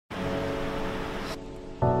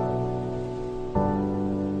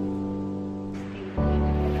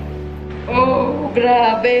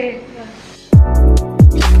grabe!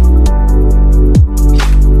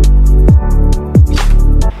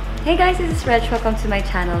 Hey guys, this is Reg. Welcome to my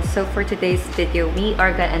channel. So for today's video, we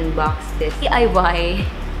are gonna unbox this DIY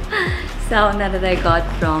sauna that I got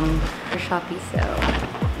from Shopee. So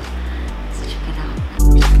let's check it out.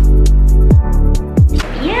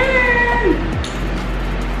 Yeah!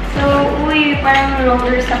 So, uy, parang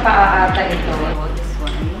roller sa paa ata ito. This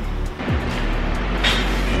one.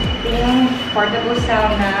 Yung portable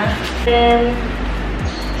sauna. Then,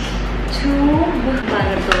 tube.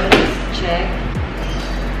 Paano to? Let's check.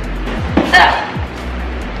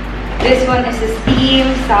 This one is a steam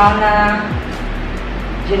sauna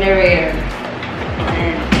generator.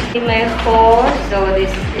 And in my hose, so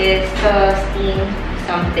this is the steam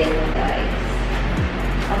something, guys.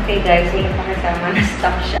 Okay, guys, so yung pakasama na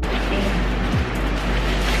stock siya. Okay.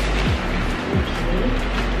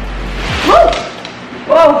 Woo!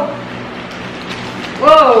 Whoa!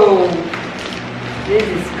 Whoa! This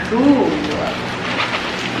is cool.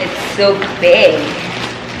 It's so big.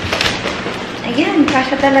 Ayan,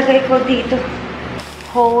 kasha talaga ikaw dito.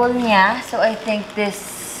 Hole niya. So, I think this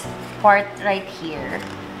part right here,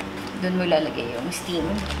 dun mo ilalagay yung steam.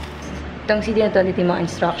 Itong CD na to, dito yung mga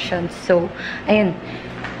instructions. So, ayun.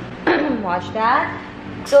 Watch that.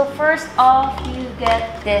 So, first off, you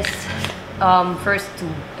get this first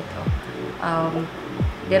tube. Ito.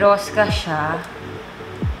 Derosca siya.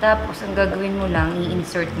 Tapos, ang gagawin mo lang,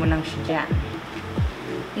 i-insert mo lang siya dyan.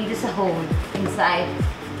 Dito sa hole, inside.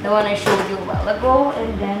 The one I showed you a while ago,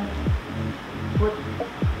 and then put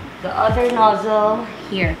the other nozzle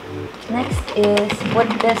here. Next is put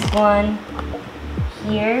this one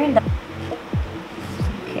here.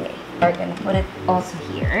 Okay, we're gonna put it also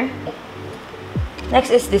here. Next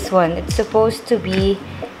is this one. It's supposed to be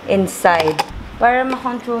inside para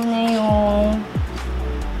makontrol na yung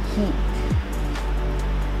heat.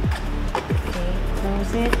 Okay,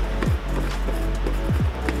 close it.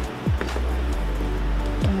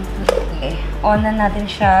 Okay, on na natin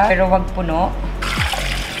siya, pero wag puno.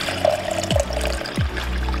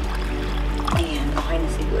 Ayan, okay na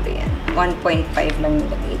siguro yan. 1.5 lang yung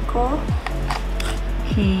lagay ko.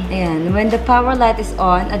 Okay. Ayan, when the power light is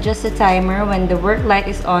on, adjust the timer. When the work light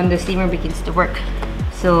is on, the steamer begins to work.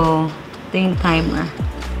 So, ito yung timer.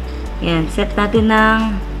 Ayan, set natin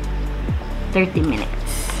ng 30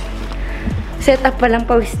 minutes. Set up pa lang,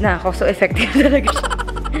 pawis na ako. So, effective talaga siya.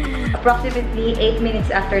 Approximately 8 minutes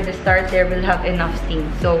after the start, there will have enough steam.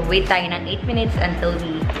 So, wait tayo ng 8 minutes until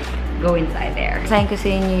we go inside there. Sasayin ko sa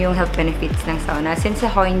inyo yung health benefits ng sauna. Since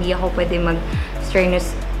ako, hindi ako pwede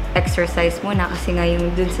mag-strenuous exercise muna kasi nga yung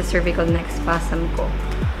dun sa cervical neck spasm ko.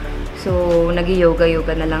 So,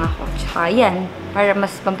 nag-yoga-yoga na lang ako. Tsaka yan, para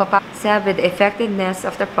mas pampapasabi the effectiveness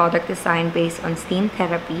of the product design based on steam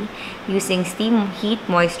therapy using steam heat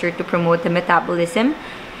moisture to promote the metabolism,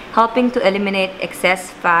 helping to eliminate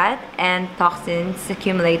excess fat and toxins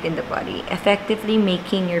accumulate in the body, effectively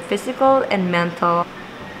making your physical and mental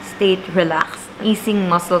state relaxed,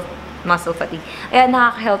 easing muscle fatigue. Ayan,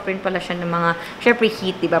 nakaka-help rin pala siya ng mga, syempre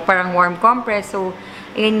heat, diba? Parang warm compress. So,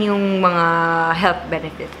 ayan yung mga health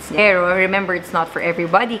benefits. Pero, remember, it's not for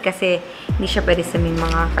everybody kasi hindi siya pwede sa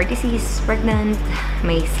mga heart disease, pregnant,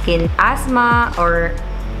 may skin asthma, or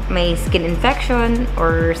may skin infection,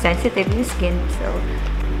 or sensitive yung skin. So,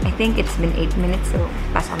 I think it's been 8 minutes, so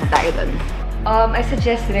pasok na tayo dun. I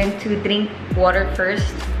suggest rin to drink water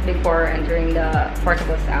first before entering the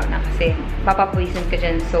portable sauna kasi papapuisin ka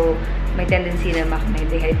dyan. So, may tendency na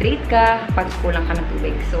dehydrate ka pag kulang ka ng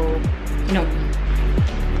tubig. So, you know.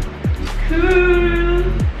 Ito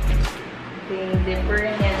yung zipper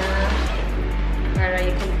niya para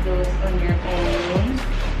you can close on your own.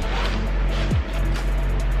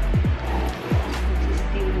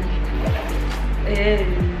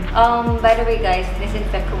 By the way guys,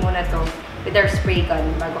 disinfect ko muna to with our spray gun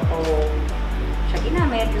bago ko siya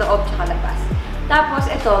ginamit, loob tsaka labas. Tapos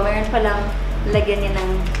ito, mayroon palang lagyan niya ng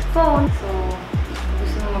phone. So,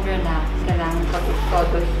 gusto mo mag-relax, kailangan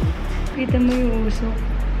photo heat. Kita mo yung usok.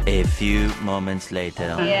 A few moments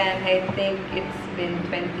later. Ayan, I think it's been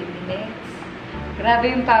 20 minutes.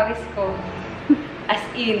 Grabe yung pawis ko. As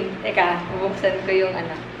in, teka, bubuksan ko yung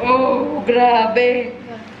ano. Oh, grabe!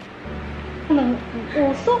 Ng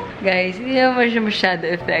usok. Guys, hindi naman siya masyado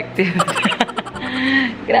effective.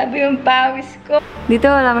 Grabe yung pawis ko.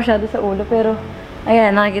 Dito wala masyado sa ulo, pero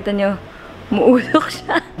ayan, nakikita nyo, muusok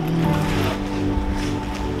siya.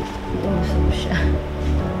 Muusok siya.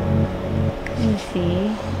 You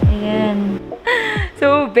see? Ayan.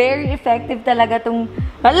 So, very effective talaga tong...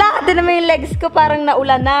 Hala! Ito naman yung legs ko, parang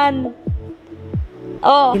naulanan.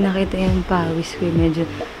 Oh! Nakita yung pawis ko, medyo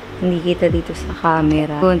Hindi kita dito sa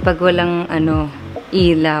camera. Pag walang,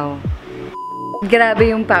 ilaw. Grabe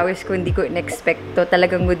yung powers ko, hindi ko in-expect to.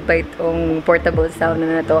 Talagang goodbye tong portable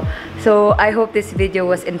sauna na to. So, I hope this video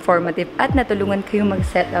was informative at natulungan kayo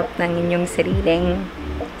mag-set up ng inyong sariling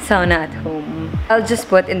sauna at home. I'll just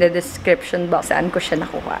put in the description box saan ko siya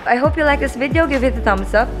nakuha. I hope you like this video. Give it a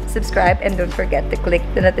thumbs up, subscribe, and don't forget to click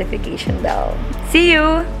the notification bell. See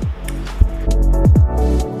you!